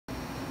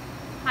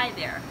Hi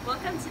there,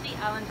 welcome to the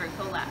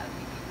Robogut Lab.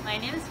 My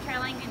name is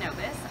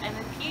Ganobis. I'm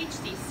a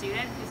PhD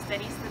student who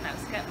studies the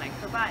mouse gut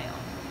microbiome.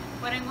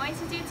 What I'm going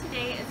to do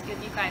today is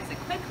give you guys a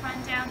quick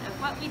rundown of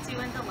what we do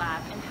in the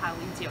lab and how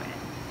we do it.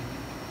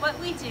 What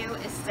we do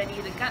is study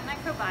the gut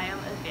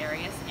microbiome of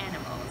various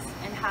animals,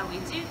 and how we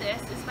do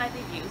this is by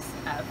the use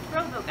of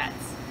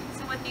roboguts.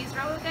 So what these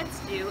roboguts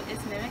do is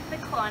mimic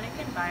the colonic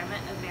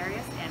environment of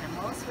various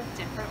animals with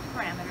different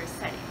parameter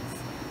settings.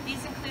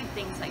 These include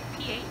things like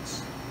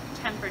pH,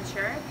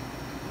 temperature,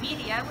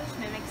 media, which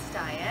mimics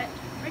diet,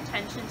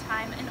 retention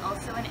time, and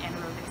also an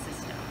anaerobic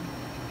system.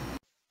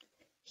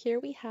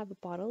 Here we have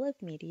a bottle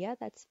of media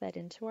that's fed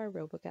into our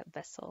robogut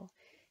vessel.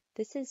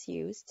 This is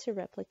used to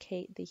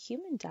replicate the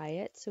human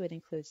diet, so it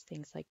includes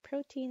things like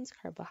proteins,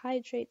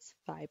 carbohydrates,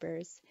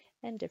 fibers,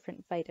 and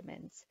different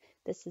vitamins.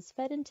 This is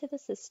fed into the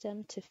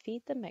system to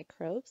feed the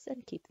microbes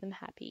and keep them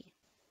happy.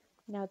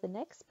 Now the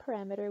next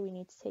parameter we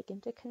need to take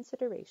into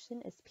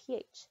consideration is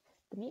pH.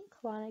 The mean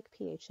colonic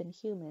pH in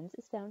humans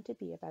is found to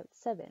be about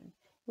 7.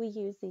 We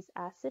use these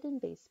acid and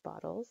base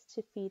bottles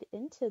to feed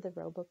into the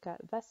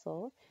robogut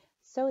vessel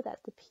so that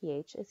the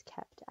pH is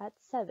kept at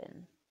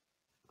 7.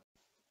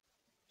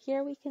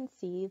 Here we can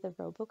see the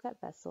robogut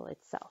vessel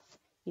itself.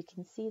 You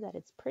can see that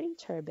it's pretty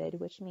turbid,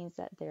 which means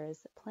that there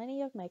is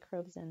plenty of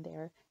microbes in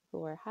there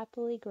who are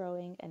happily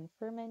growing and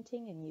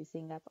fermenting and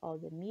using up all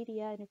the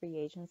media and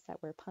reagents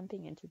that we're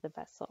pumping into the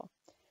vessel.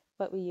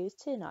 What we use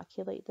to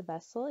inoculate the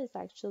vessel is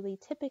actually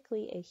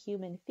typically a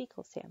human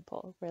fecal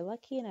sample. We're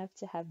lucky enough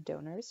to have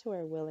donors who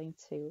are willing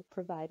to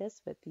provide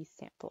us with these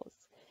samples.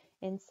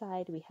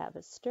 Inside we have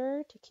a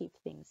stir to keep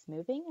things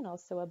moving and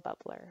also a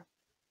bubbler.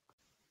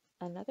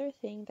 Another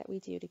thing that we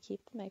do to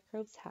keep the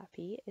microbes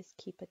happy is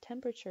keep a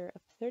temperature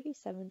of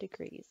 37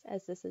 degrees,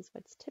 as this is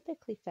what's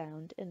typically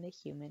found in the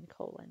human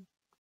colon.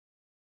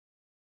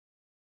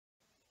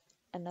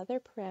 Another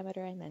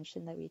parameter I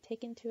mentioned that we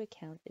take into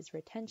account is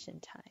retention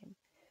time.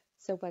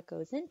 So what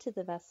goes into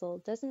the vessel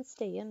doesn't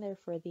stay in there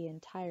for the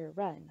entire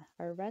run.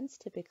 Our runs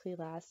typically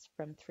last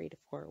from 3 to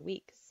 4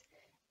 weeks.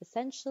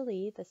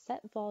 Essentially, the set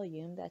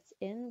volume that's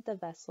in the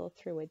vessel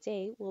through a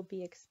day will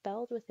be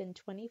expelled within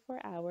 24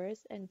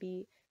 hours and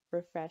be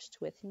refreshed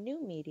with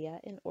new media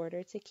in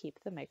order to keep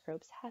the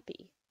microbes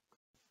happy.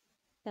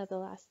 Now the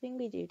last thing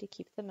we do to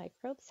keep the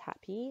microbes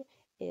happy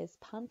is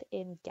pump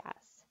in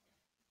gas.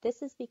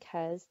 This is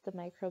because the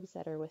microbes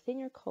that are within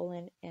your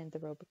colon and the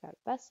robogut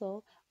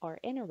vessel are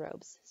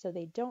anaerobes, so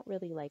they don't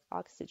really like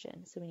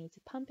oxygen, so we need to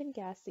pump in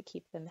gas to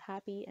keep them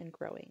happy and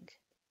growing.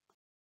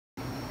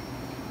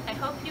 I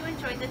hope you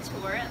enjoyed the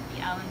tour of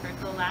the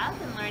Robogut Lab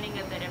and learning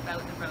a bit about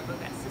the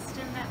robogut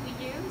system that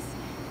we use.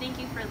 Thank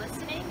you for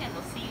listening, and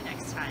we'll see you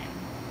next time.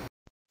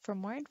 For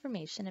more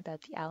information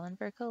about the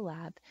Robogut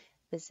Lab,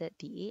 visit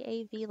the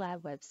EAV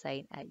Lab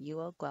website at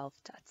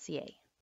ulguelph.ca.